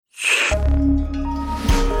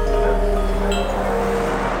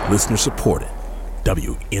Listener supported.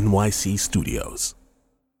 WNYC Studios.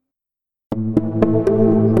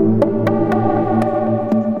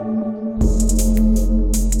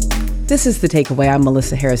 This is The Takeaway. I'm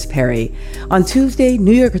Melissa Harris Perry. On Tuesday,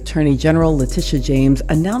 New York Attorney General Letitia James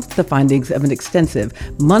announced the findings of an extensive,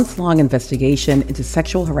 months-long investigation into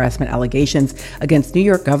sexual harassment allegations against New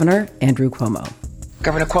York Governor Andrew Cuomo.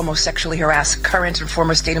 Governor Cuomo sexually harassed current and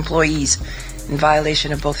former state employees in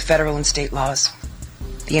violation of both federal and state laws.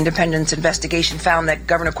 The independent investigation found that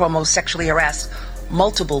Governor Cuomo sexually harassed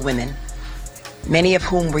multiple women, many of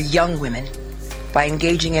whom were young women, by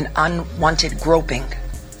engaging in unwanted groping,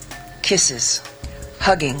 kisses,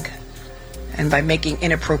 hugging, and by making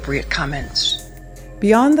inappropriate comments.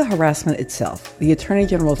 Beyond the harassment itself, the Attorney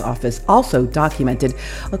General's office also documented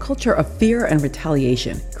a culture of fear and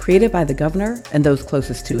retaliation created by the governor and those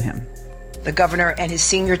closest to him. The governor and his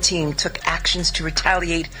senior team took actions to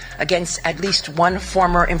retaliate against at least one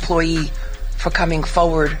former employee for coming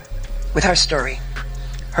forward with her story,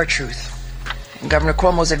 her truth. And Governor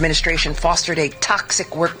Cuomo's administration fostered a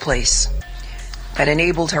toxic workplace that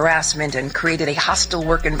enabled harassment and created a hostile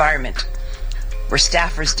work environment where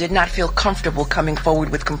staffers did not feel comfortable coming forward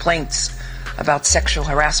with complaints about sexual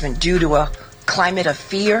harassment due to a climate of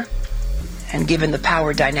fear and given the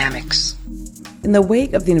power dynamics. In the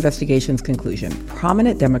wake of the investigation's conclusion,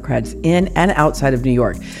 prominent Democrats in and outside of New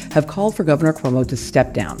York have called for Governor Cuomo to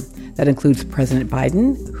step down. That includes President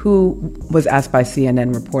Biden, who was asked by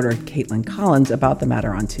CNN reporter Caitlin Collins about the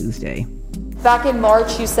matter on Tuesday. Back in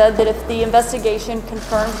March, you said that if the investigation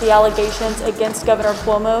confirmed the allegations against Governor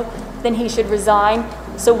Cuomo, then he should resign.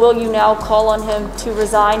 So will you now call on him to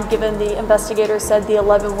resign, given the investigators said the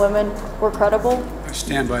 11 women were credible? I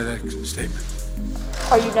stand by that statement.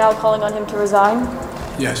 Are you now calling on him to resign?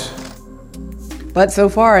 Yes. But so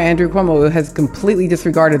far, Andrew Cuomo has completely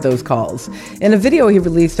disregarded those calls. In a video he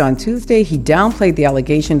released on Tuesday, he downplayed the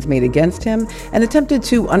allegations made against him and attempted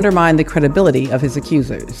to undermine the credibility of his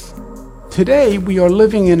accusers. Today, we are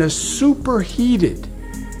living in a superheated,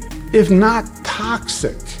 if not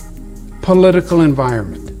toxic, political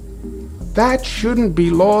environment. That shouldn't be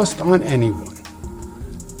lost on anyone.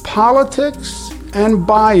 Politics and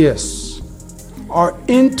bias are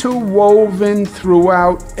interwoven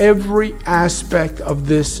throughout every aspect of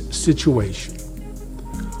this situation.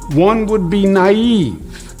 One would be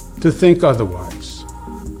naive to think otherwise,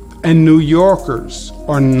 and New Yorkers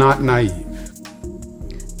are not naive.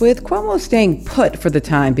 With Cuomo staying put for the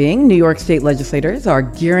time being, New York state legislators are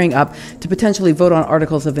gearing up to potentially vote on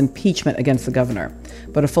articles of impeachment against the governor.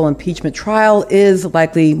 But a full impeachment trial is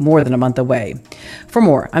likely more than a month away. For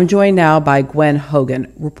more, I'm joined now by Gwen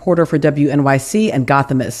Hogan, reporter for WNYC and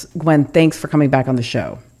Gothamist. Gwen, thanks for coming back on the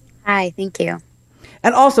show. Hi, thank you.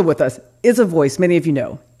 And also with us is a voice many of you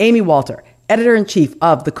know, Amy Walter, editor-in-chief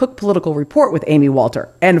of The Cook Political Report with Amy Walter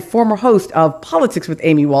and former host of Politics with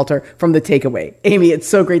Amy Walter from The Takeaway. Amy, it's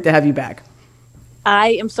so great to have you back. I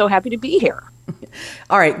am so happy to be here.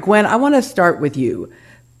 All right, Gwen, I want to start with you.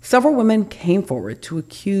 Several women came forward to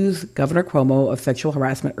accuse Governor Cuomo of sexual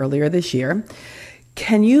harassment earlier this year.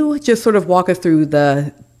 Can you just sort of walk us through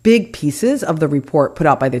the big pieces of the report put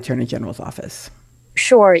out by the Attorney General's office?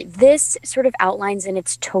 Sure. This sort of outlines in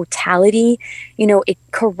its totality, it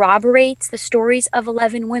corroborates the stories of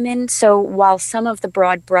 11 women. So while some of the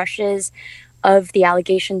broad brushes of the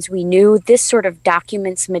allegations we knew, this sort of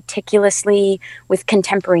documents meticulously with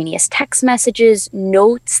contemporaneous text messages,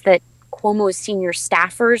 notes that Cuomo's senior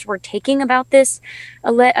staffers were taking about this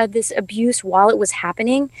abuse while it was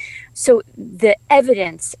happening. So the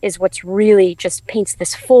evidence is what's really just paints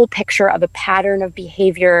this full picture of a pattern of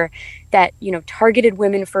behavior that, targeted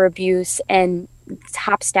women for abuse and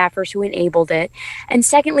top staffers who enabled it. And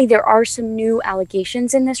secondly, there are some new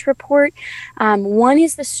allegations in this report. One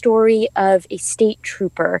is the story of a state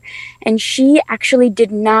trooper, and she actually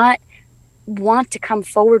did not want to come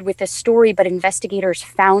forward with this story, but investigators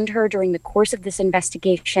found her during the course of this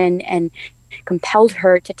investigation and compelled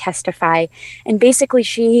her to testify. And basically,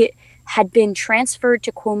 she had been transferred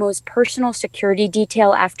to Cuomo's personal security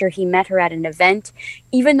detail after he met her at an event,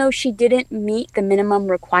 even though she didn't meet the minimum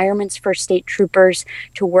requirements for state troopers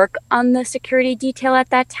to work on the security detail at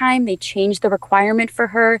that time. They changed the requirement for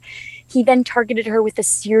her. He then targeted her with a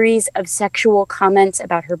series of sexual comments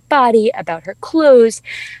about her body, about her clothes,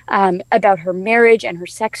 about her marriage and her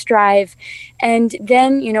sex drive, and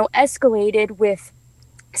then, escalated with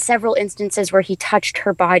several instances where he touched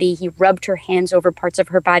her body, he rubbed her hands over parts of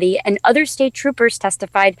her body, and other state troopers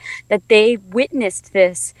testified that they witnessed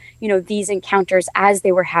this, these encounters as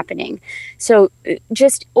they were happening. So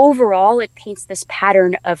just overall, it paints this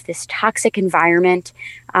pattern of this toxic environment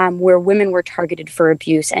where women were targeted for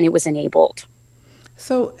abuse and it was enabled.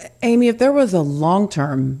 So, Amy, if there was a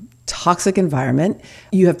long-term toxic environment,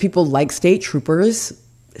 you have people like state troopers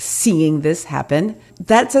seeing this happen.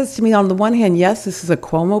 That says to me, on the one hand, yes, this is a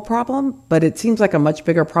Cuomo problem, but it seems like a much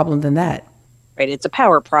bigger problem than that. Right. It's a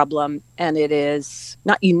power problem, and it is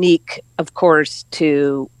not unique, of course,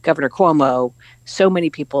 to Governor Cuomo. So many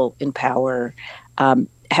people in power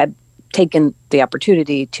had taken the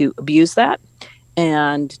opportunity to abuse that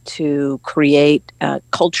and to create a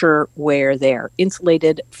culture where they're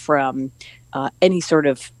insulated from any sort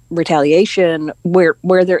of retaliation,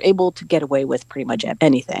 where they're able to get away with pretty much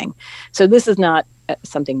anything. So this is not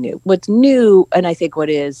something new. What's new, and I think what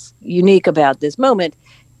is unique about this moment,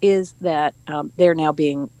 is that they're now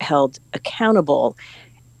being held accountable.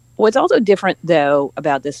 What's also different, though,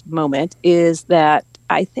 about this moment is that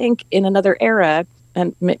I think in another era,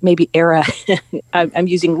 and maybe era I'm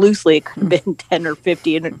using loosely, it could have been 10 or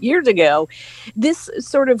 15 years ago, this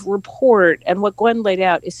sort of report and what Gwen laid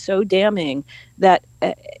out is so damning that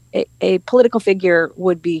a political figure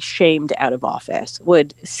would be shamed out of office,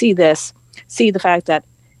 would see the fact that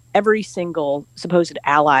every single supposed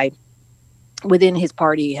ally within his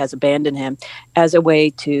party has abandoned him as a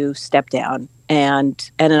way to step down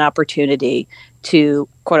and an opportunity to,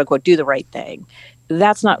 quote unquote, do the right thing.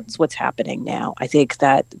 That's not what's happening now. I think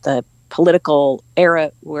that the political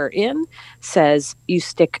era we're in says you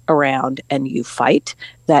stick around and you fight,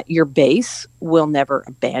 that your base will never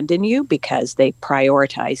abandon you because they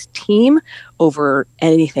prioritize team over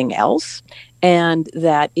anything else, and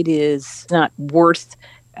that it is not worth,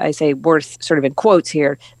 I say worth sort of in quotes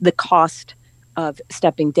here, the cost of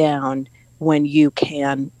stepping down when you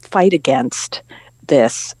can fight against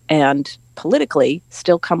this and politically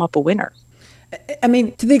still come up a winner. I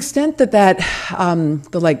mean, to the extent that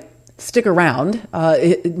the stick around,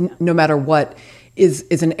 no matter what,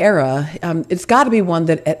 is an era, it's got to be one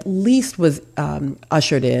that at least was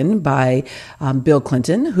ushered in by Bill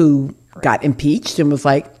Clinton, who got impeached and was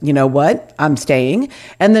like, you know what, I'm staying.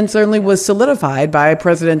 And then certainly was solidified by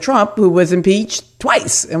President Trump, who was impeached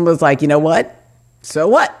twice and was like, you know what, so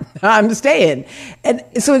what, I'm staying. And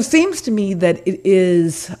so it seems to me that it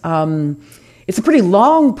is... it's a pretty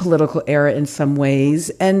long political era in some ways,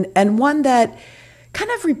 and one that kind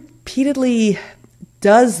of repeatedly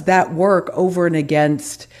does that work over and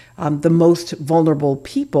against the most vulnerable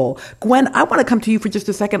people. Gwen, I want to come to you for just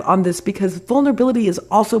a second on this, because vulnerability is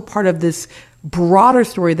also part of this broader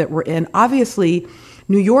story that we're in. Obviously,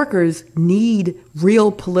 New Yorkers need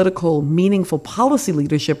real political, meaningful policy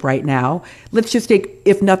leadership right now. Let's just take,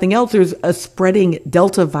 if nothing else, there's a spreading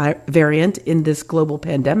Delta variant in this global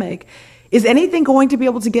pandemic. Is anything going to be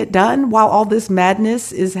able to get done while all this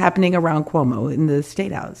madness is happening around Cuomo in the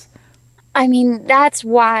State House? I mean, that's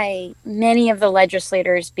why many of the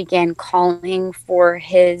legislators began calling for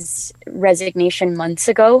his resignation months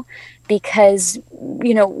ago, because,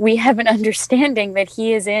 we have an understanding that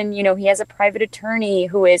he is he has a private attorney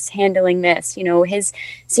who is handling this. His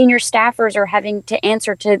senior staffers are having to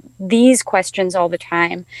answer to these questions all the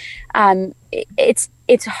time.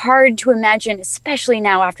 It's hard to imagine, especially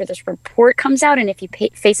now after this report comes out and if he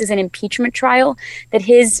faces an impeachment trial, that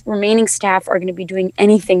his remaining staff are going to be doing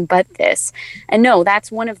anything but this. And no,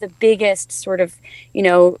 that's one of the biggest sort of,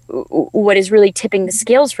 what is really tipping the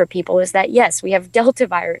scales for people is that, yes, we have Delta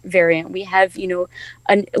variant. We have,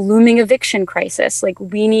 a looming eviction crisis. Like,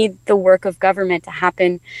 we need the work of government to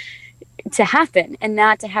happen and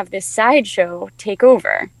not to have this sideshow take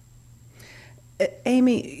over.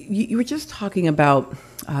 Amy, you were just talking about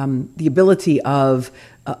the ability of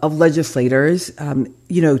legislators,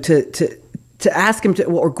 to ask him to,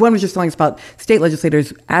 or Gwen was just telling us about state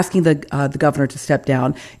legislators asking the governor to step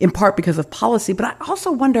down, in part because of policy. But I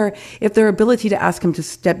also wonder if their ability to ask him to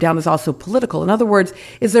step down is also political. In other words,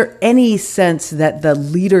 is there any sense that the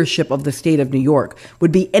leadership of the state of New York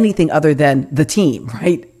would be anything other than the team,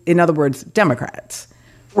 right? In other words, Democrats.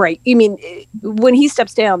 Right. You mean, when he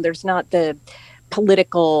steps down, there's not the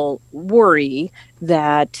political worry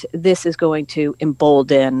that this is going to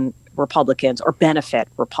embolden Republicans or benefit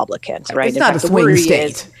Republicans, right? It's not a swing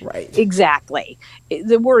state. Right. Exactly.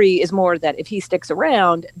 The worry is more that if he sticks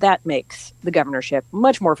around, that makes the governorship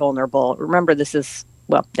much more vulnerable. Remember, this is,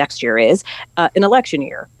 next year is an election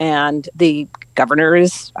year, and the governor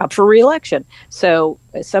is up for re-election. So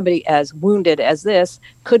somebody as wounded as this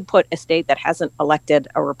could put a state that hasn't elected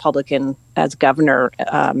a Republican as governor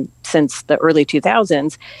since the early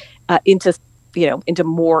 2000s into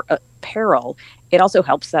more peril. It also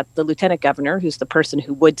helps that the lieutenant governor, who's the person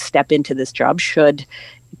who would step into this job should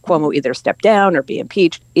Cuomo either step down or be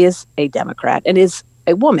impeached, is a Democrat and is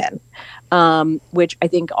a woman, which I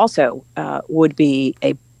think also would be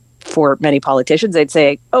for many politicians, they'd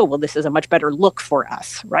say, oh, well, this is a much better look for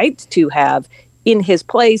us, right? To have in his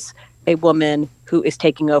place a woman who is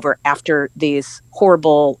taking over after these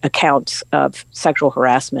horrible accounts of sexual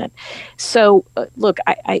harassment. So, look,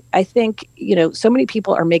 I think, so many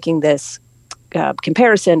people are making this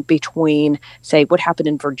comparison between, say, what happened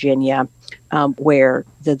in Virginia, where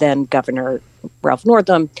the then governor, Ralph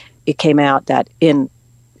Northam, it came out that in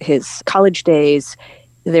his college days,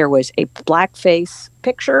 there was a blackface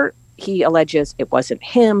picture. He alleges it wasn't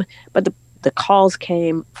him, but the calls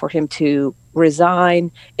came for him to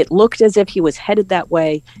resign. It looked as if he was headed that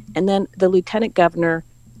way. And then the lieutenant governor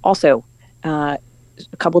also, a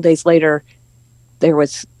couple days later, there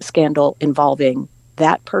was scandal involving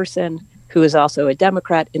that person who is also a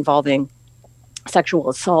Democrat, involving sexual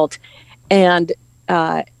assault. And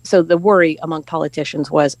so the worry among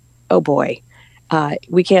politicians was, oh boy,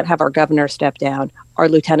 we can't have our governor step down, our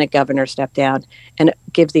lieutenant governor step down, and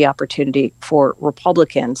give the opportunity for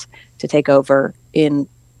Republicans to take over in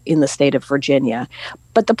the state of Virginia.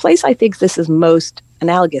 But the place I think this is most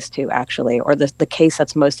analogous to, actually, or the case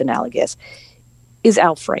that's most analogous, is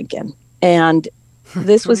Al Franken. And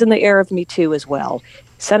this was in the era of Me Too as well.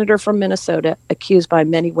 Senator from Minnesota, accused by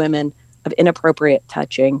many women of inappropriate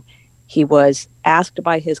touching. He was asked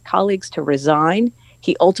by his colleagues to resign.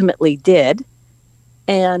 He ultimately did.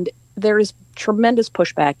 And there is tremendous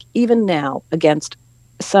pushback, even now, against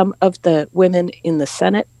some of the women in the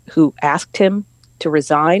Senate who asked him to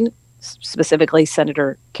resign, specifically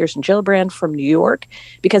Senator Kirsten Gillibrand from New York,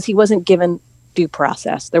 because he wasn't given due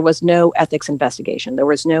process. There was no ethics investigation. There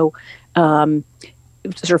was no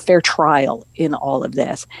sort of fair trial in all of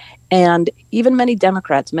this. And even many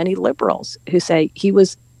Democrats, many liberals who say he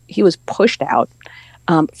was pushed out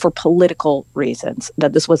for political reasons,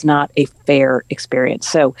 that this was not a fair experience.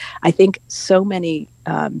 So I think so many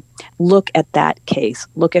look at that case,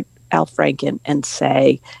 look at Al Franken and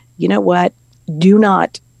say, you know what, do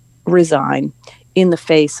not resign in the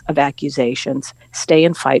face of accusations. Stay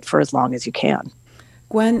and fight for as long as you can.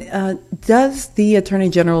 Gwen, does the Attorney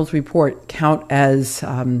General's report count as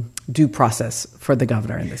due process for the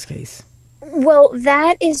governor in this case? Well,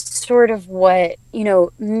 that is sort of what,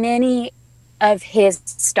 many of his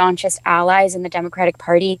staunchest allies in the Democratic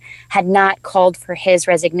Party had not called for his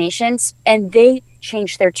resignations, and they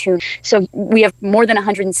changed their tune. So we have more than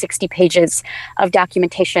 160 pages of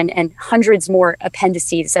documentation and hundreds more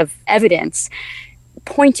appendices of evidence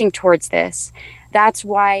pointing towards this. That's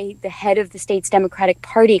why the head of the state's Democratic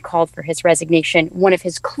Party called for his resignation, one of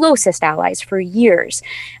his closest allies for years.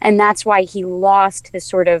 And that's why he lost this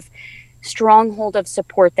sort of stronghold of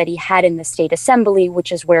support that he had in the state assembly,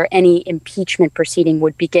 which is where any impeachment proceeding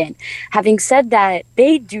would begin. Having said that,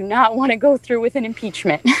 they do not want to go through with an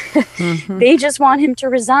impeachment. Mm-hmm. They just want him to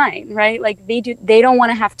resign, right? Like they don't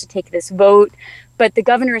want to have to take this vote, but the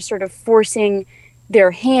governor is sort of forcing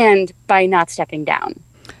their hand by not stepping down.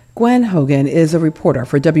 Gwen Hogan is a reporter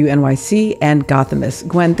for WNYC and Gothamist.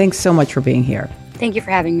 Gwen, thanks so much for being here. Thank you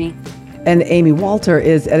for having me. And Amy Walter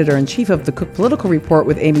is editor-in-chief of the Cook Political Report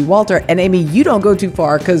with Amy Walter. And Amy, you don't go too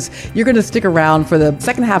far because you're going to stick around for the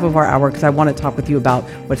second half of our hour because I want to talk with you about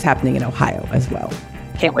what's happening in Ohio as well.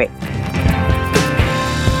 Can't wait.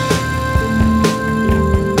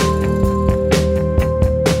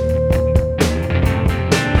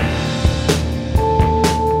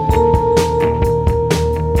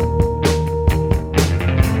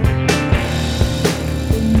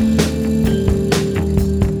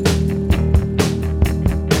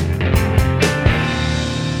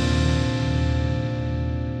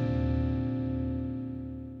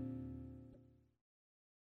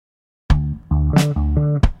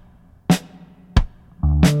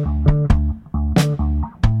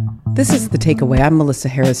 This is The Takeaway. I'm Melissa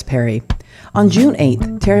Harris Perry. On June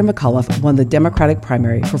 8th, Terry McAuliffe won the Democratic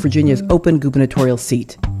primary for Virginia's open gubernatorial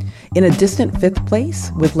seat. In a distant fifth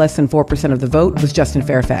place, with less than 4% of the vote, was Justin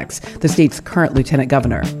Fairfax, the state's current lieutenant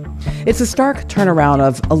governor. It's a stark turnaround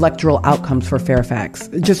of electoral outcomes for Fairfax.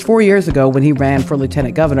 Just 4 years ago, when he ran for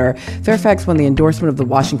lieutenant governor, Fairfax won the endorsement of the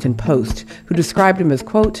Washington Post, who described him as,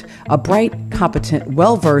 quote, a bright, competent,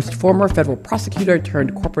 well-versed former federal prosecutor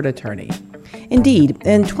turned corporate attorney. Indeed,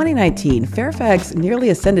 in 2019, Fairfax nearly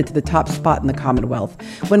ascended to the top spot in the Commonwealth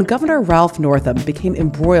when Governor Ralph Northam became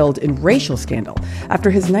embroiled in racial scandal after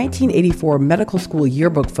his 1984 medical school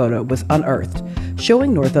yearbook photo was unearthed,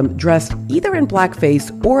 showing Northam dressed either in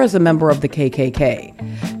blackface or as a member of the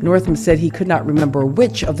KKK. Northam said he could not remember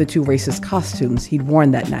which of the two racist costumes he'd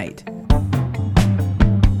worn that night.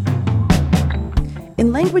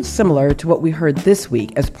 In language similar to what we heard this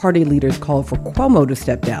week as party leaders called for Cuomo to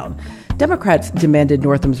step down, Democrats demanded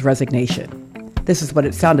Northam's resignation. This is what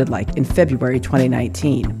it sounded like in February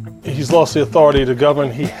 2019. He's lost the authority to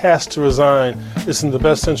govern. He has to resign. It's in the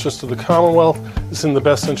best interest of the Commonwealth. It's in the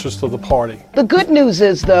best interest of the party. The good news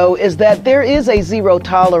is, though, is that there is a zero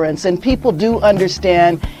tolerance, and people do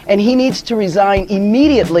understand, and he needs to resign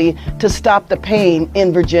immediately to stop the pain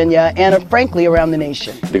in Virginia and, frankly, around the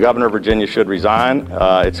nation. The governor of Virginia should resign.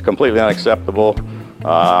 It's completely unacceptable.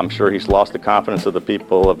 I'm sure he's lost the confidence of the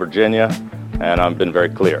people of Virginia, and I've been very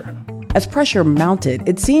clear. As pressure mounted,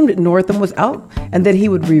 it seemed Northam was out and that he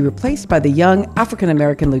would be replaced by the young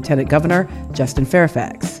African-American Lieutenant Governor, Justin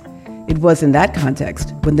Fairfax. It was in that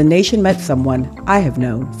context when the nation met someone I have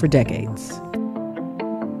known for decades.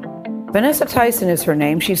 Vanessa Tyson is her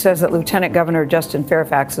name. She says that Lieutenant Governor Justin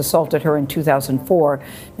Fairfax assaulted her in 2004.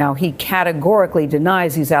 Now, he categorically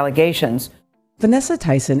denies these allegations. Vanessa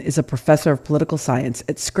Tyson is a professor of political science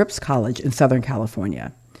at Scripps College in Southern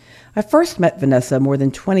California. I first met Vanessa more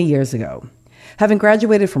than 20 years ago. Having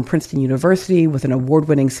graduated from Princeton University with an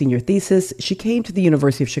award-winning senior thesis, she came to the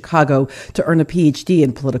University of Chicago to earn a PhD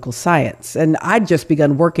in political science, and I'd just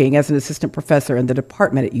begun working as an assistant professor in the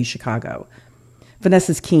department at UChicago.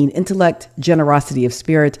 Vanessa's keen intellect, generosity of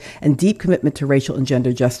spirit, and deep commitment to racial and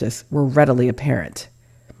gender justice were readily apparent.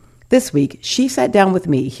 This week, she sat down with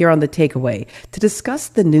me here on The Takeaway to discuss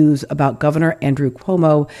the news about Governor Andrew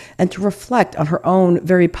Cuomo and to reflect on her own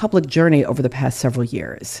very public journey over the past several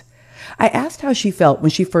years. I asked how she felt when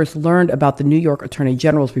she first learned about the New York Attorney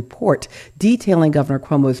General's report detailing Governor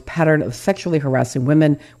Cuomo's pattern of sexually harassing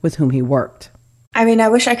women with whom he worked. I mean, I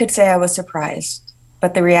wish I could say I was surprised,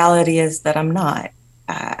 but the reality is that I'm not.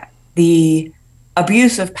 The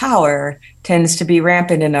abuse of power tends to be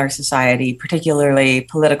rampant in our society, particularly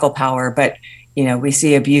political power. But, we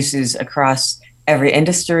see abuses across every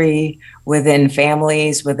industry, within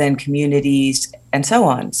families, within communities, and so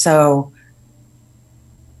on. So,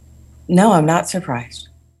 no, I'm not surprised.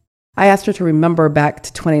 I asked her to remember back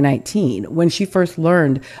to 2019 when she first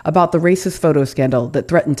learned about the racist photo scandal that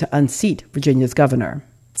threatened to unseat Virginia's governor.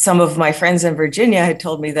 Some of my friends in Virginia had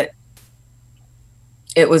told me that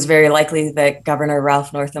it was very likely that Governor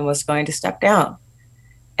Ralph Northam was going to step down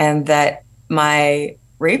and that my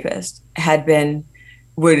rapist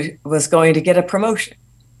was going to get a promotion.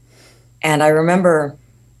 And I remember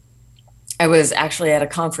I was actually at a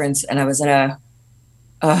conference and I was in a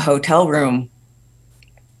hotel room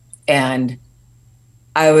and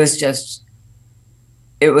it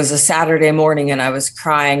was a Saturday morning and I was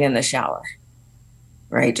crying in the shower,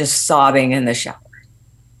 right? Just sobbing in the shower,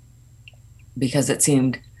 because it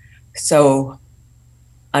seemed so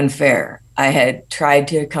unfair. I had tried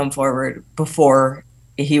to come forward before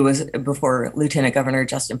Lieutenant Governor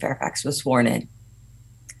Justin Fairfax was sworn in,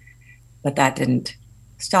 but that didn't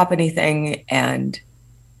stop anything. And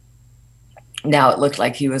now it looked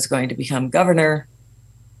like he was going to become governor,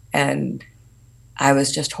 and I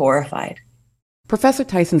was just horrified. Professor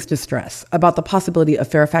Tyson's distress about the possibility of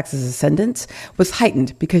Fairfax's ascendance was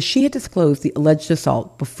heightened because she had disclosed the alleged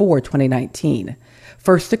assault before 2019,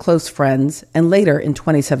 first to close friends and later in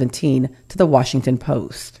 2017 to the Washington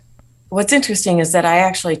Post. What's interesting is that I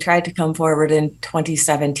actually tried to come forward in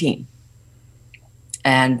 2017.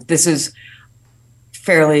 And this is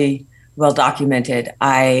fairly well documented.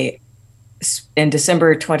 In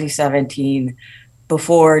December 2017,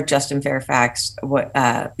 before Justin Fairfax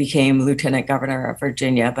became Lieutenant Governor of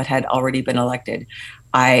Virginia, but had already been elected,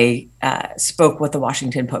 I spoke with the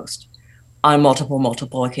Washington Post on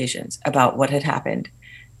multiple occasions about what had happened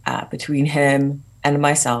between him and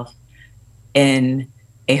myself in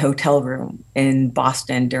a hotel room in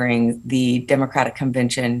Boston during the Democratic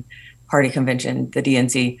Party convention, the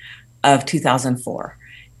DNC, of 2004.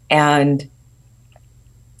 And,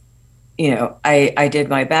 I did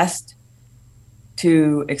my best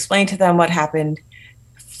to explain to them what happened.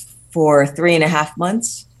 For 3.5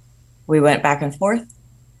 months. We went back and forth,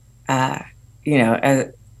 and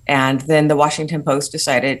then the Washington Post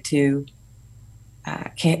decided to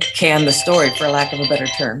can the story, for lack of a better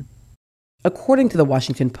term. According to the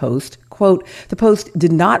Washington Post, quote, the Post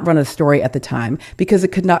did not run a story at the time because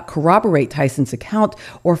it could not corroborate Tyson's account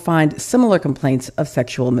or find similar complaints of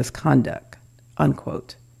sexual misconduct,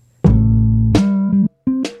 unquote.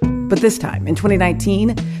 But this time, in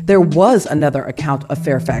 2019, there was another account of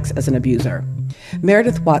Fairfax as an abuser.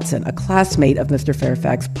 Meredith Watson, a classmate of Mr.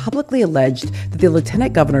 Fairfax, publicly alleged that the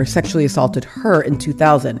lieutenant governor sexually assaulted her in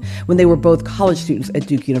 2000 when they were both college students at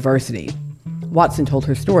Duke University. Watson told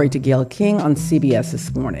her story to Gayle King on CBS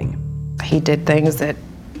this morning. He did things that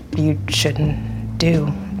you shouldn't do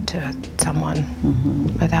to someone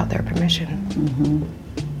without their permission.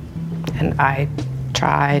 And I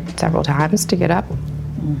tried several times to get up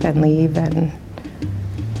and leave and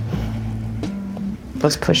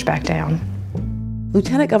was pushed back down.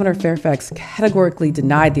 Lieutenant Governor Fairfax categorically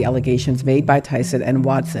denied the allegations made by Tyson and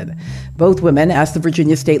Watson. Both women asked the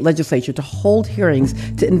Virginia state legislature to hold hearings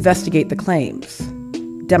to investigate the claims.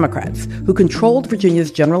 Democrats, who controlled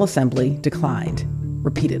Virginia's General Assembly, declined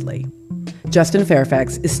repeatedly. Justin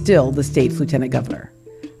Fairfax is still the state's lieutenant governor.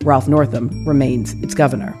 Ralph Northam remains its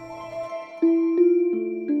governor.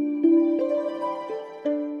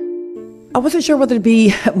 I wasn't sure whether to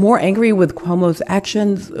be more angry with Cuomo's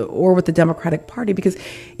actions or with the Democratic Party, because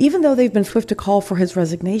even though they've been swift to call for his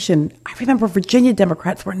resignation, I remember Virginia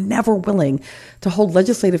Democrats were never willing to hold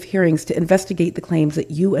legislative hearings to investigate the claims that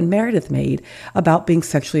you and Meredith made about being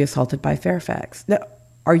sexually assaulted by Fairfax. Now,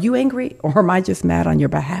 are you angry, or am I just mad on your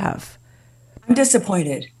behalf? I'm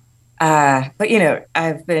disappointed. But,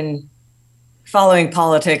 I've been following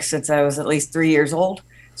politics since I was at least 3 years old.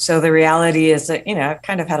 So the reality is that, I've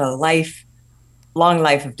kind of had a long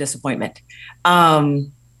life of disappointment.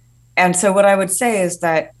 And so what I would say is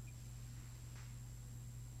that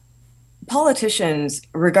politicians,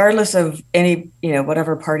 regardless of any,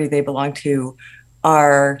 whatever party they belong to,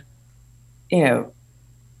 are,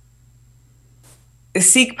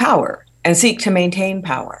 seek power and seek to maintain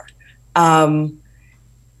power.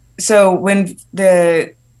 So when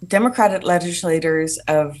the Democratic legislators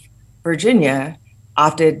of Virginia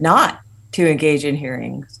opted not to engage in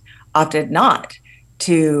hearings, opted not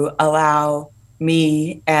to allow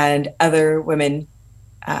me and other women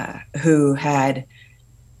who had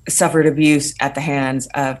suffered abuse at the hands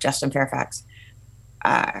of Justin Fairfax,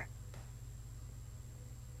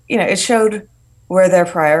 it showed where their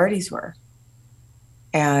priorities were.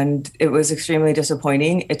 And it was extremely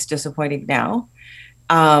disappointing. It's disappointing now.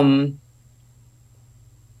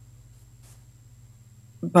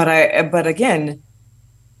 But again,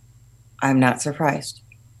 I'm not surprised.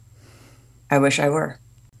 I wish I were.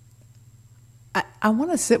 I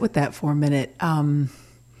want to sit with that for a minute.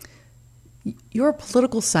 You're a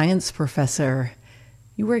political science professor.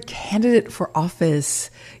 You were a candidate for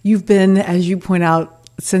office. You've been, as you point out,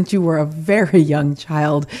 since you were a very young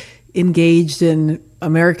child, engaged in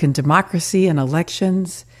American democracy and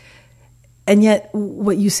elections. And yet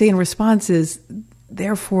what you say in response is,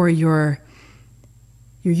 therefore, you're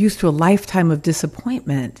used to a lifetime of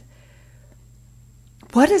disappointment.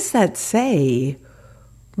 What does that say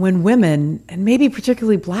when women, and maybe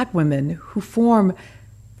particularly Black women, who form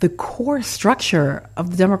the core structure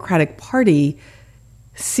of the Democratic Party,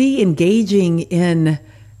 see engaging in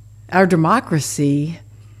our democracy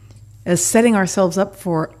as setting ourselves up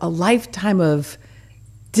for a lifetime of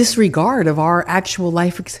disregard of our actual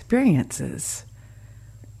life experiences?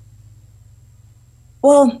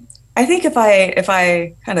 Well, I think if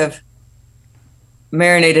I kind of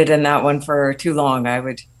marinated in that one for too long, I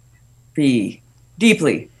would be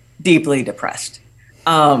deeply, deeply depressed.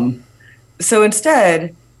 So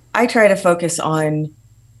instead, I try to focus on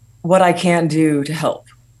what I can do to help,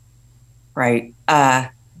 right?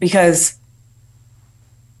 Because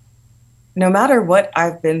no matter what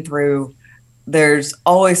I've been through, there's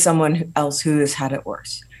always someone else who has had it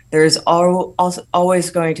worse. There's always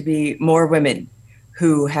going to be more women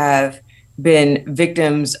who have been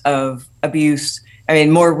victims of abuse. I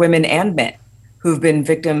mean, more women and men who've been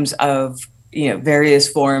victims of, various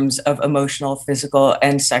forms of emotional, physical,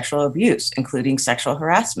 and sexual abuse, including sexual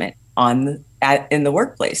harassment in the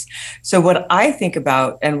workplace. So what I think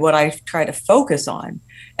about and what I try to focus on,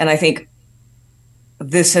 and I think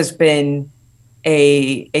this has been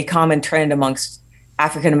a common trend amongst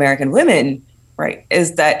African American women, right,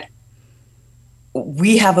 is that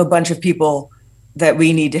we have a bunch of people that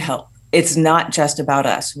we need to help. It's not just about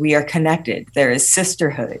us. We are connected. There is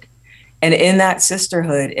sisterhood. And in that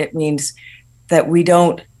sisterhood, it means that we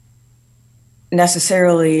don't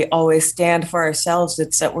necessarily always stand for ourselves.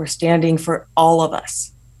 It's that we're standing for all of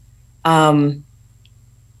us. I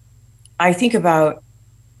think about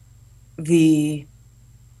the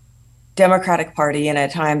Democratic Party, and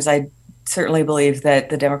at times I certainly believe that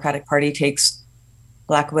the Democratic Party takes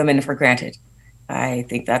Black women for granted. I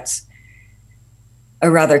think that's a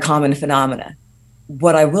rather common phenomena.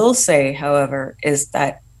 What I will say, however, is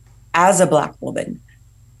that as a Black woman,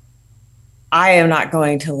 I am not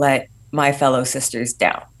going to let my fellow sisters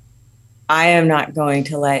down. I am not going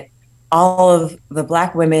to let all of the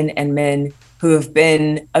Black women and men who have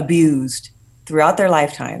been abused throughout their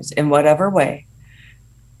lifetimes in whatever way,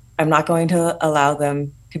 I'm not going to allow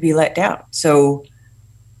them to be let down. So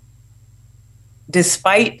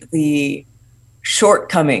despite the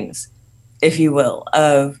shortcomings, if you will,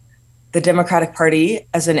 of the Democratic Party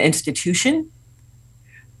as an institution,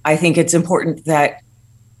 I think it's important that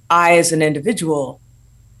I, as an individual,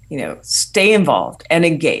 stay involved and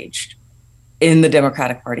engaged in the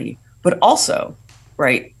Democratic Party, but also,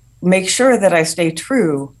 right, make sure that I stay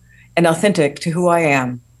true and authentic to who I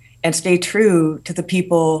am and stay true to the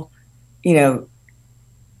people, who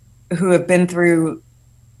have been through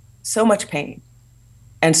so much pain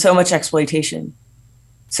and so much exploitation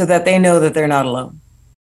so that they know that they're not alone.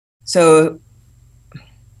 So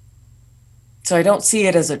I don't see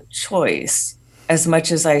it as a choice as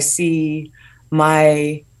much as I see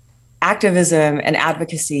my activism and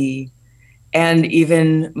advocacy and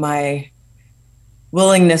even my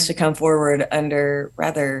willingness to come forward under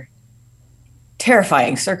rather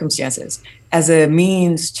terrifying circumstances as a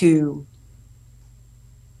means to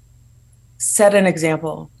set an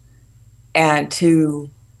example and to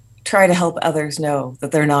try to help others know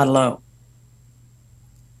that they're not alone.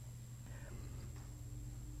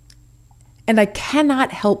 And I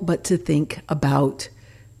cannot help but to think about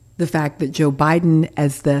the fact that Joe Biden,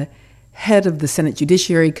 as the head of the Senate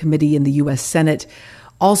Judiciary Committee in the U.S. Senate,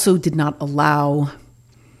 also did not allow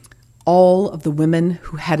all of the women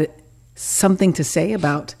who had something to say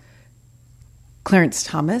about Clarence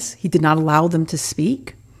Thomas. He did not allow them to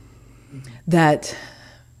speak. That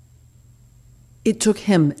it took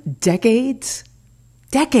him decades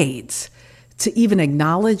to even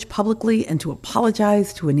acknowledge publicly and to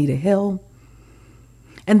apologize to Anita Hill.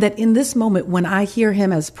 And that in this moment, when I hear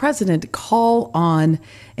him as president call on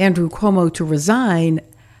Andrew Cuomo to resign,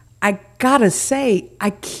 I gotta say, I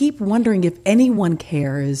keep wondering if anyone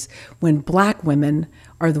cares when Black women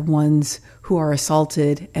are the ones who are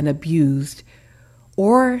assaulted and abused,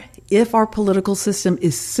 or if our political system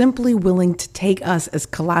is simply willing to take us as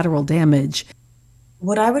collateral damage.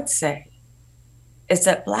 What I would say is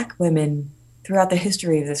that Black women throughout the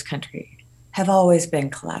history of this country have always been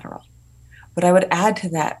collateral. But I would add to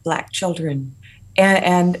that Black children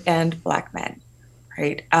and Black men,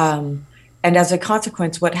 right? And as a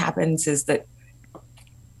consequence, what happens is that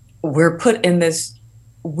we're put in this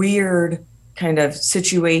weird kind of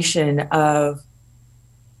situation of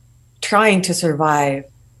trying to survive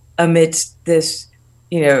amidst this,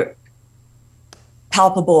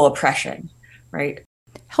 palpable oppression, right?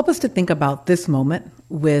 Help us to think about this moment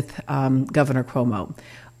with Governor Cuomo.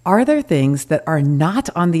 Are there things that are not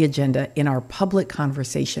on the agenda in our public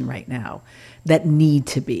conversation right now that need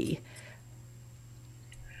to be?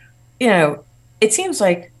 It seems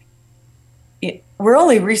like we're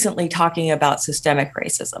only recently talking about systemic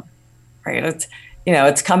racism, right?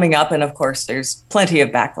 It's coming up, and of course there's plenty of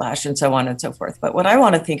backlash and so on and so forth. But what I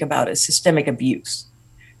want to think about is systemic abuse,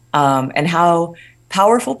 and how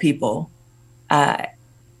powerful people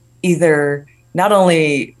either not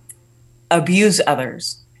only abuse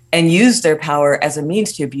others and use their power as a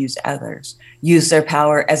means to abuse others, use their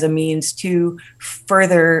power as a means to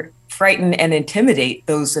further frighten and intimidate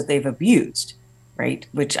those that they've abused, right?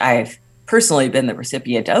 Which I've personally been the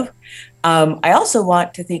recipient of. I also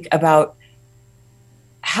want to think about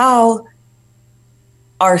how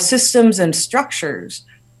our systems and structures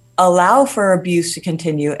allow for abuse to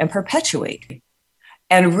continue and perpetuate.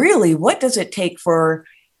 And really, what does it take for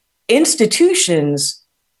institutions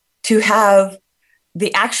to have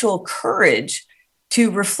the actual courage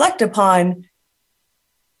to reflect upon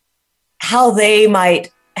how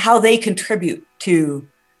they contribute to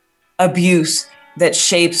abuse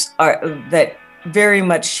that very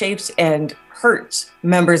much shapes and hurts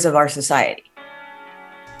members of our society?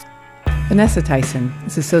 Vanessa Tyson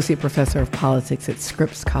is Associate Professor of Politics at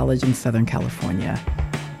Scripps College in Southern California.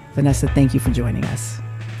 Vanessa, thank you for joining us.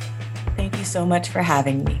 Thank you so much for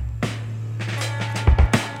having me.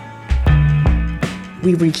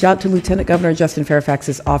 We reached out to Lieutenant Governor Justin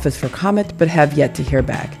Fairfax's office for comment, but have yet to hear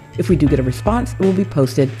back. If we do get a response, it will be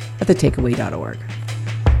posted at thetakeaway.org.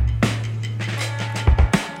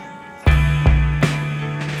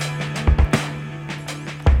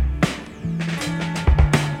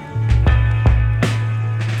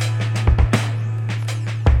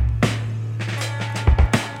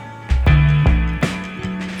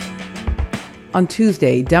 On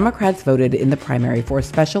Tuesday, Democrats voted in the primary for a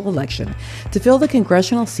special election to fill the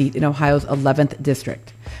congressional seat in Ohio's 11th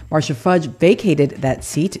district. Marcia Fudge vacated that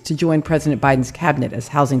seat to join President Biden's cabinet as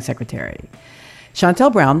housing secretary.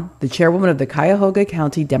 Shontel Brown, the chairwoman of the Cuyahoga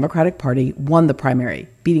County Democratic Party, won the primary,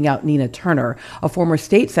 beating out Nina Turner, a former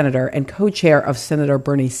state senator and co-chair of Senator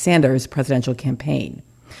Bernie Sanders' presidential campaign.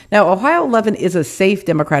 Now, Ohio 11 is a safe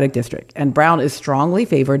Democratic district, and Brown is strongly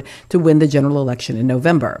favored to win the general election in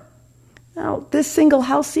November. Now, this single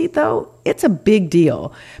House seat, though, it's a big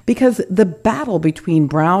deal because the battle between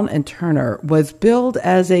Brown and Turner was billed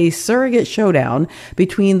as a surrogate showdown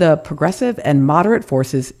between the progressive and moderate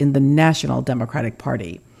forces in the National Democratic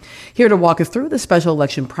Party. Here to walk us through the special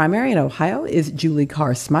election primary in Ohio is Julie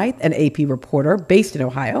Carr-Smythe, an AP reporter based in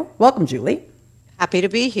Ohio. Welcome, Julie. Happy to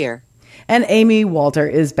be here. And Amy Walter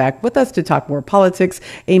is back with us to talk more politics.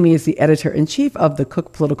 Amy is the editor-in-chief of the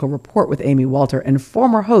Cook Political Report with Amy Walter and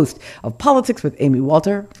former host of Politics with Amy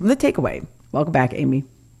Walter from The Takeaway. Welcome back, Amy.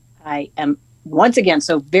 I am once again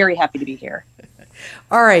so very happy to be here.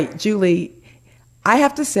 All right, Julie, I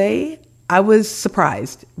have to say I was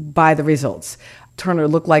surprised by the results. Turner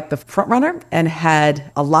looked like the frontrunner and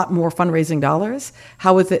had a lot more fundraising dollars.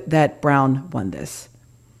 How is it that Brown won this?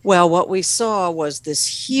 Well, what we saw was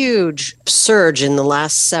this huge surge in the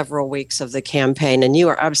last several weeks of the campaign. And you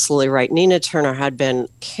are absolutely right. Nina Turner had been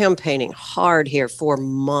campaigning hard here for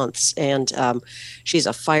months. And she's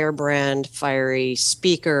a firebrand, fiery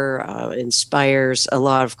speaker, inspires a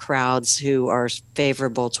lot of crowds who are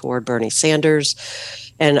favorable toward Bernie Sanders.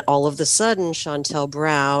 And all of a sudden, Shontel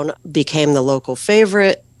Brown became the local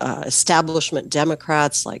favorite. Establishment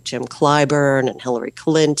Democrats like Jim Clyburn and Hillary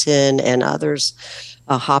Clinton and others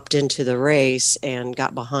hopped into the race and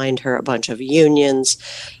got behind her, a bunch of unions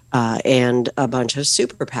and a bunch of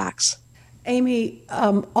super PACs. Amy,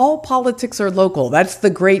 all politics are local. That's the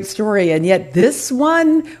great story. And yet this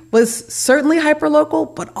one was certainly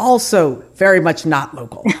hyperlocal, but also very much not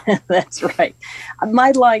local. That's right. My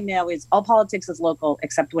line now is all politics is local,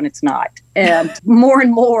 except when it's not. And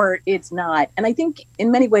more, it's not. And I think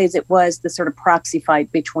in many ways it was the sort of proxy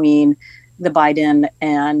fight between the Biden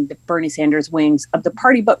and Bernie Sanders wings of the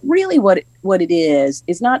party. But really what it is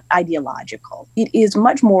not ideological. It is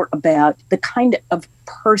much more about the kind of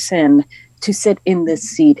person to sit in this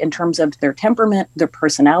seat in terms of their temperament, their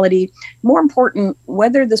personality. More important,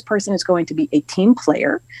 whether this person is going to be a team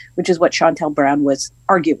player, which is what Shontel Brown was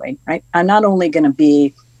arguing, right? I'm not only going to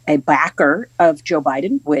be a backer of Joe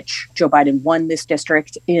Biden, which Joe Biden won this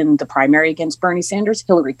district in the primary against Bernie Sanders.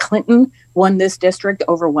 Hillary Clinton won this district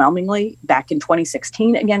overwhelmingly back in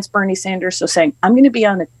 2016 against Bernie Sanders. So saying, I'm going to be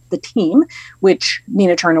on the team, which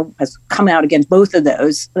Nina Turner has come out against both of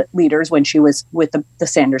those leaders when she was with the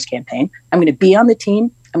Sanders campaign. I'm going to be on the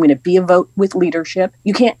team. I'm going to be a vote with leadership.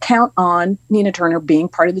 You can't count on Nina Turner being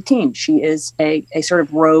part of the team. She is a sort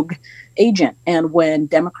of rogue agent. And when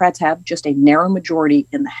Democrats have just a narrow majority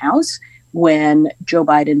in the House, when Joe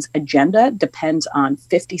Biden's agenda depends on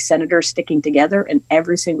 50 senators sticking together and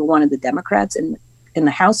every single one of the Democrats in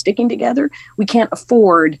the House sticking together, we can't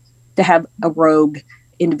afford to have a rogue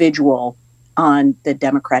individual on the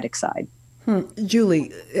Democratic side.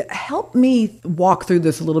 Julie, help me walk through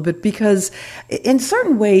this a little bit, because in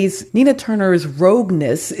certain ways, Nina Turner's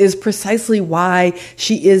rogueness is precisely why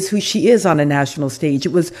she is who she is on a national stage.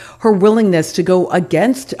 It was her willingness to go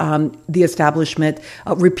against the establishment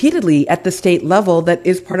repeatedly at the state level that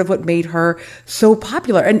is part of what made her so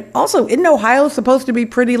popular. And also, isn't Ohio supposed to be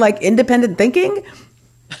pretty independent thinking?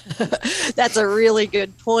 That's a really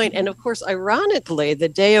good point. And of course, ironically, the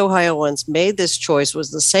day Ohioans made this choice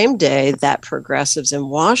was the same day that progressives in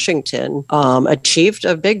Washington achieved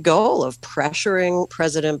a big goal of pressuring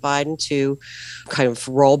President Biden to kind of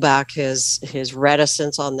roll back his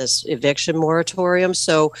reticence on this eviction moratorium.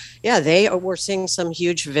 So, yeah, they were seeing some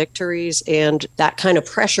huge victories, and that kind of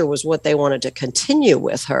pressure was what they wanted to continue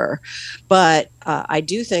with her. But I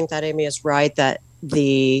do think that Amy is right that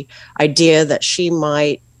the idea that she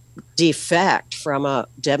might defect from a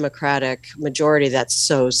Democratic majority that's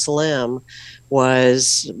so slim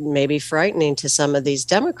was maybe frightening to some of these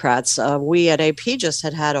Democrats. We at AP just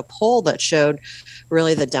had a poll that showed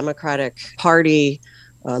really the Democratic Party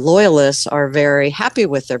loyalists are very happy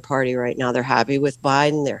with their party right now. They're happy with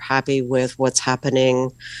Biden. They're happy with what's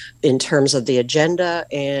happening in terms of the agenda,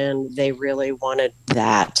 and they really wanted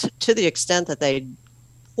that to the extent that they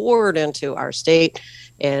poured into our state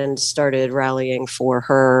and started rallying for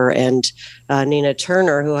her and Nina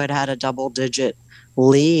Turner, who had a double-digit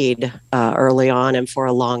lead early on and for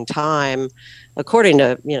a long time, according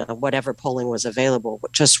to whatever polling was available,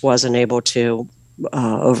 just wasn't able to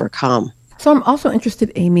overcome. So I'm also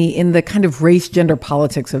interested, Amy, in the kind of race gender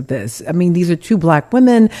politics of this. I mean, these are two Black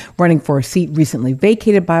women running for a seat recently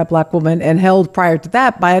vacated by a Black woman and held prior to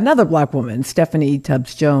that by another Black woman, Stephanie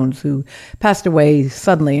Tubbs Jones, who passed away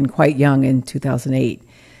suddenly and quite young in 2008.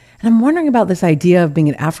 And I'm wondering about this idea of being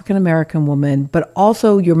an African-American woman, but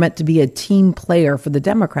also you're meant to be a team player for the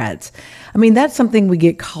Democrats. I mean, that's something we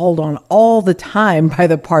get called on all the time by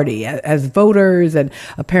the party as voters and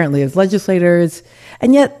apparently as legislators.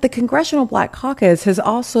 And yet the Congressional Black Caucus has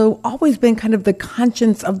also always been kind of the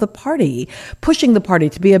conscience of the party, pushing the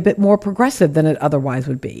party to be a bit more progressive than it otherwise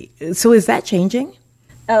would be. So is that changing?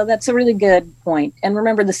 Oh, that's a really good point. And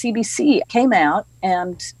remember, the CBC came out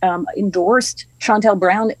and endorsed Shontel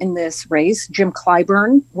Brown in this race. Jim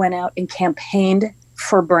Clyburn went out and campaigned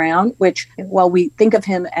for Brown, which, while we think of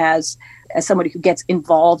him as somebody who gets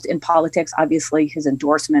involved in politics, obviously his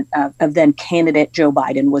endorsement of then candidate Joe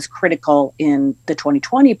Biden was critical in the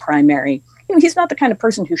 2020 primary. You know, he's not the kind of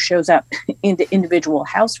person who shows up into individual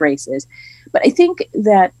House races. But I think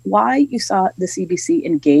that why you saw the CBC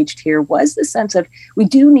engaged here was the sense of we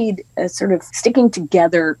do need a sort of sticking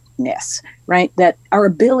togetherness, right? That our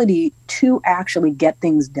ability to actually get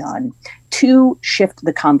things done, to shift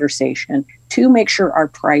the conversation, to make sure our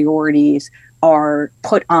priorities are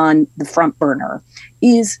put on the front burner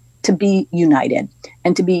is to be united.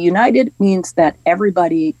 And to be united means that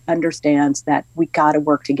everybody understands that we got to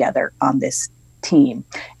work together on this team.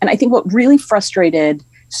 And I think what really frustrated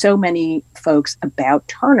so many folks about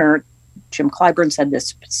Turner, Jim Clyburn said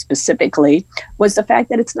this specifically, was the fact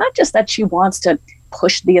that it's not just that she wants to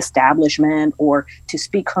push the establishment or to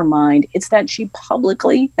speak her mind. It's that she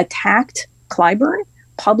publicly attacked Clyburn,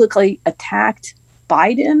 publicly attacked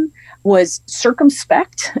Biden, was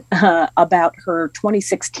circumspect about her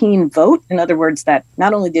 2016 vote. In other words, that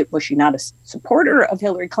not only was she not a supporter of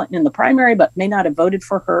Hillary Clinton in the primary, but may not have voted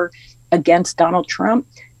for her against Donald Trump.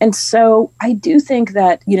 And so I do think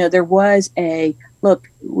that, you know, there was look,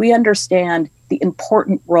 we understand the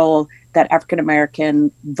important role that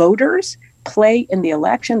African-American voters play in the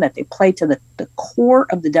election, that they play to the core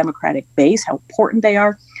of the Democratic base, how important they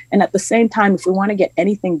are. And at the same time, if we want to get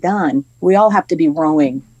anything done, we all have to be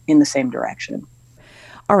rowing in the same direction.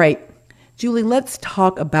 All right, Julie, let's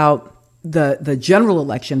talk about the general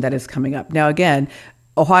election that is coming up. Now, again,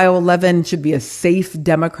 Ohio 11 should be a safe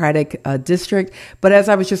Democratic district. But as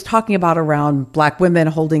I was just talking about around Black women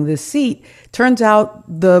holding this seat, turns out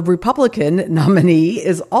the Republican nominee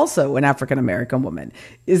is also an African-American woman.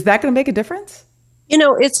 Is that going to make a difference? You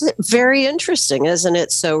know, it's very interesting, isn't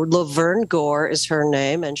it? So Laverne Gore is her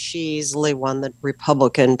name, and she easily won the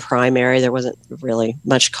Republican primary. There wasn't really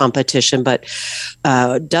much competition, but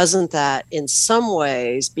doesn't that in some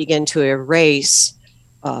ways begin to erase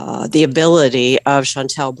the ability of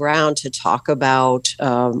Shontel Brown to talk about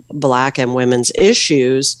Black and women's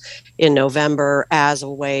issues in November as a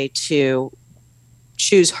way to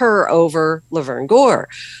choose her over Laverne Gore?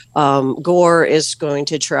 Gore is going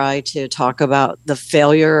to try to talk about the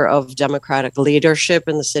failure of Democratic leadership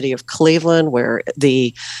in the city of Cleveland, where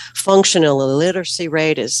the functional illiteracy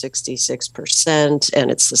rate is 66%,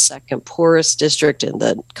 and it's the second poorest district in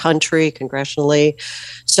the country congressionally.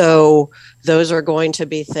 So those are going to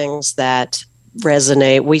be things that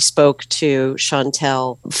resonate. We spoke to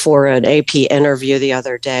Shontel for an AP interview the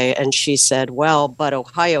other day, and she said, well, but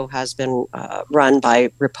Ohio has been run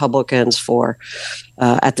by Republicans for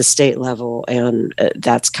at the state level, and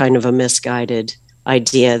that's kind of a misguided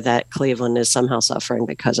idea that Cleveland is somehow suffering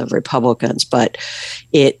because of Republicans. But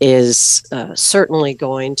it is certainly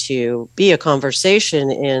going to be a conversation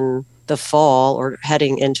in the fall or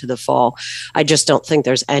heading into the fall. I just don't think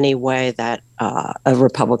there's any way that a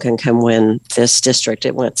Republican can win this district.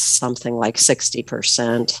 It went something like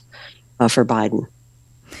 60% for Biden.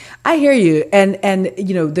 I hear you. And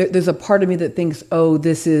you know, there's a part of me that thinks, oh,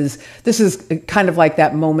 this is kind of like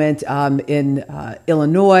that moment in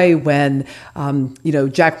Illinois when, you know,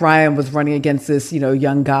 Jack Ryan was running against this, you know,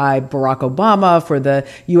 young guy, Barack Obama, for the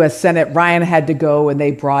U.S. Senate. Ryan had to go and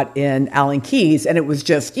they brought in Alan Keyes. And it was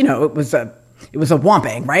just, you know, it was a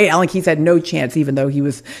whomping, right? Alan Keyes had no chance, even though he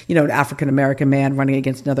was, you know, an African-American man running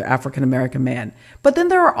against another African-American man. But then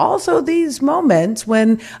there are also these moments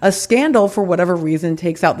when a scandal, for whatever reason,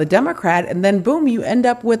 takes out the Democrat, and then boom, you end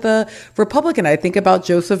up with a Republican. I think about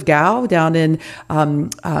Joseph Gow down in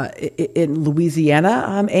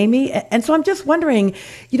Louisiana, Amy. And so I'm just wondering,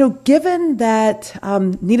 you know, given that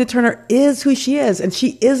Nina Turner is who she is, and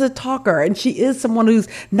she is a talker, and she is someone who's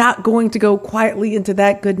not going to go quietly into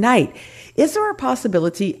that good night, is there a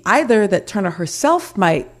possibility either that Turner herself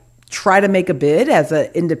might try to make a bid as an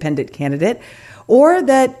independent candidate, or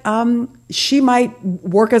that she might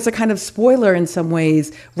work as a kind of spoiler in some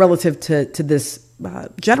ways relative to this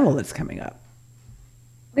general that's coming up?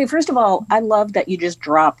 Okay, first of all, I love that you just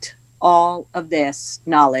dropped all of this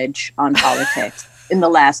knowledge on politics in the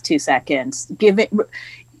last 2 seconds. Give it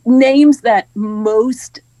names that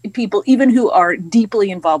most people, even who are deeply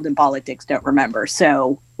involved in politics, don't remember.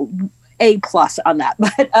 So A+ on that,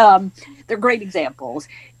 but they're great examples.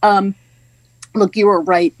 Look, you were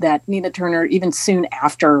right that Nina Turner, even soon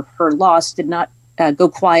after her loss, did not go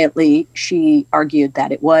quietly. She argued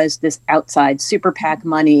that it was this outside super PAC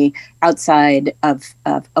money, outside of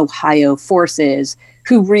Ohio forces,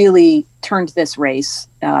 who really turned this race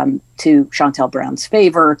to Shontel Brown's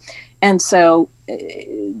favor. And so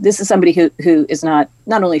this is somebody who is not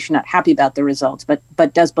only is she not happy about the results,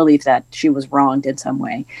 but does believe that she was wronged in some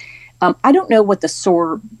way. I don't know what the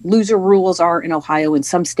sore loser rules are in Ohio. In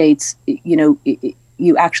some states,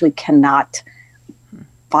 you actually cannot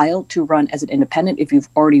file to run as an independent if you've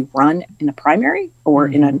already run in a primary or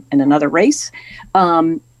in another race.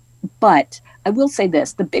 But I will say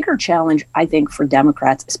this, the bigger challenge, I think, for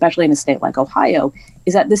Democrats, especially in a state like Ohio,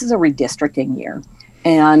 is that this is a redistricting year.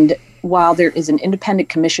 And while there is an independent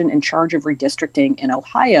commission in charge of redistricting in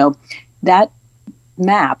Ohio, that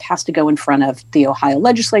map has to go in front of the Ohio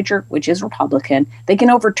legislature, which is Republican. They can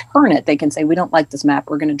overturn it. They can say, we don't like this map.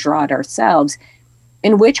 We're going to draw it ourselves.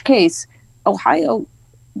 In which case, Ohio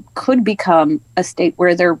could become a state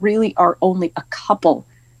where there really are only a couple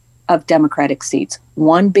of Democratic seats,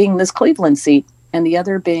 one being this Cleveland seat and the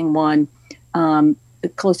other being one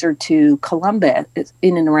closer to Columbus,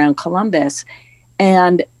 in and around Columbus.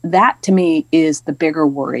 And that, to me, is the bigger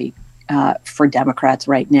worry for Democrats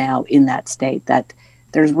right now in that state, that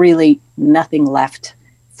there's really nothing left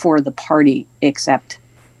for the party except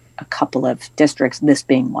a couple of districts, this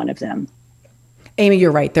being one of them. Amy,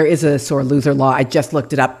 you're right. There is a sore loser law. I just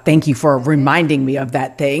looked it up. Thank you for reminding me of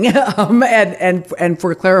that thing and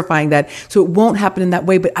for clarifying that. So it won't happen in that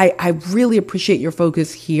way. But I really appreciate your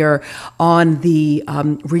focus here on the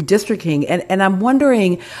redistricting. And I'm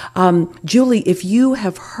wondering, Julie, if you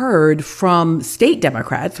have heard from state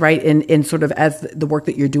Democrats, right, in sort of as the work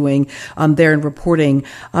that you're doing there in reporting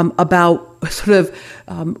about sort of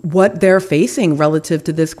what they're facing relative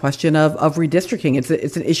to this question of redistricting.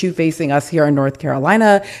 It's an issue facing us here in North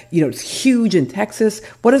Carolina. It's huge in Texas.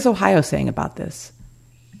 What is Ohio saying about this?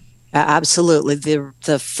 Absolutely.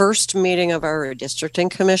 The first meeting of our redistricting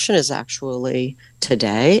commission is actually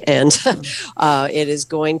today, and it is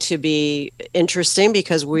going to be interesting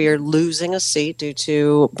because we are losing a seat due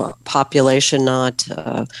to population not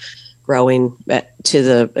growing to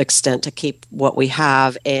the extent to keep what we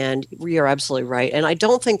have. And you're absolutely right. And I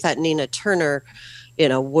don't think that Nina Turner,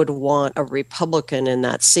 would want a Republican in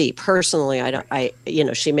that seat. Personally,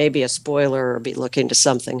 she may be a spoiler or be looking to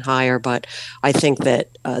something higher, but I think that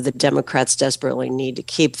the Democrats desperately need to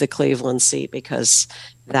keep the Cleveland seat because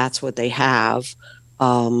that's what they have.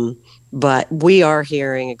 But we are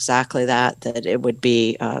hearing exactly that it would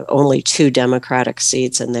be only 2 Democratic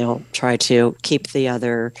seats, and they'll try to keep the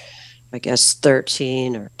other, I guess,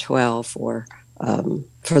 13 or 12 for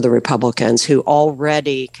the Republicans, who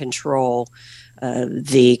already control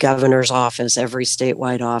the governor's office, every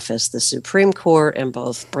statewide office, the Supreme Court, and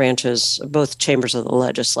both chambers of the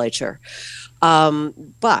legislature.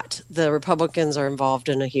 But the Republicans are involved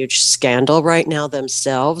in a huge scandal right now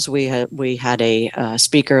themselves. We had a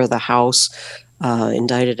Speaker of the House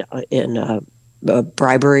indicted in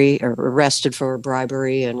bribery, or arrested for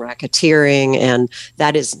bribery and racketeering, and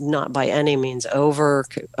that is not by any means over.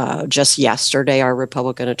 Just yesterday, our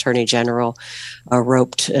Republican Attorney General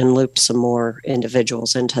roped and looped some more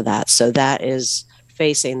individuals into that. So that is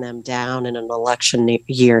facing them down in an election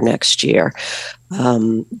year next year.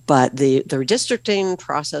 But the redistricting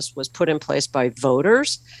process was put in place by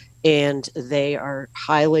voters, and they are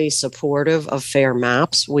highly supportive of fair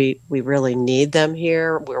maps. We really need them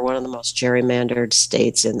here. We're one of the most gerrymandered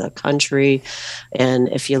states in the country. And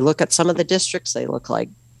if you look at some of the districts, they look like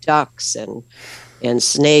ducks and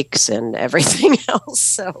snakes and everything else.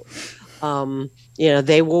 So,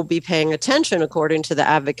 they will be paying attention, according to the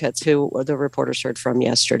advocates who the reporters heard from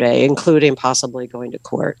yesterday, including possibly going to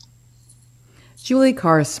court. Julie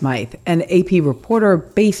Carr-Smythe, an AP reporter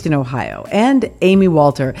based in Ohio, and Amy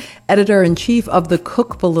Walter, editor-in-chief of the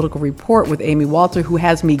Cook Political Report, with Amy Walter, who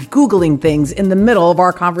has me Googling things in the middle of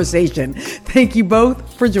our conversation. Thank you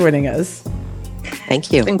both for joining us.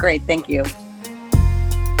 Thank you. It's been great. Thank you.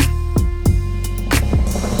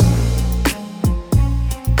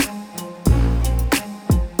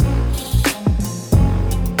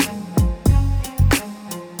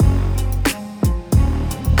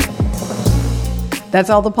 That's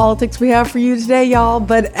all the politics we have for you today, y'all.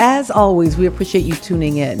 But as always, we appreciate you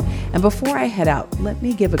tuning in. And before I head out, let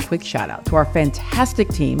me give a quick shout out to our fantastic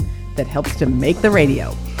team that helps to make the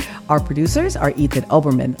radio. Our producers are Ethan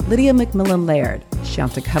Oberman, Lydia McMillan-Laird,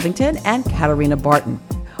 Shanta Covington, and Katarina Barton.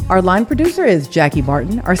 Our line producer is Jackie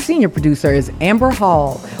Martin. Our senior producer is Amber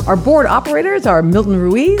Hall. Our board operators are Milton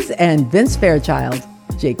Ruiz and Vince Fairchild.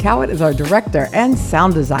 Jay Cowett is our director and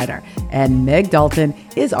sound designer. And Meg Dalton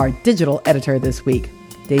is our digital editor this week.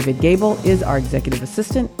 David Gable is our executive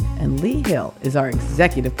assistant. And Lee Hill is our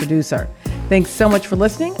executive producer. Thanks so much for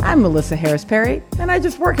listening. I'm Melissa Harris Perry, and I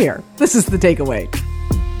just work here. This is The Takeaway.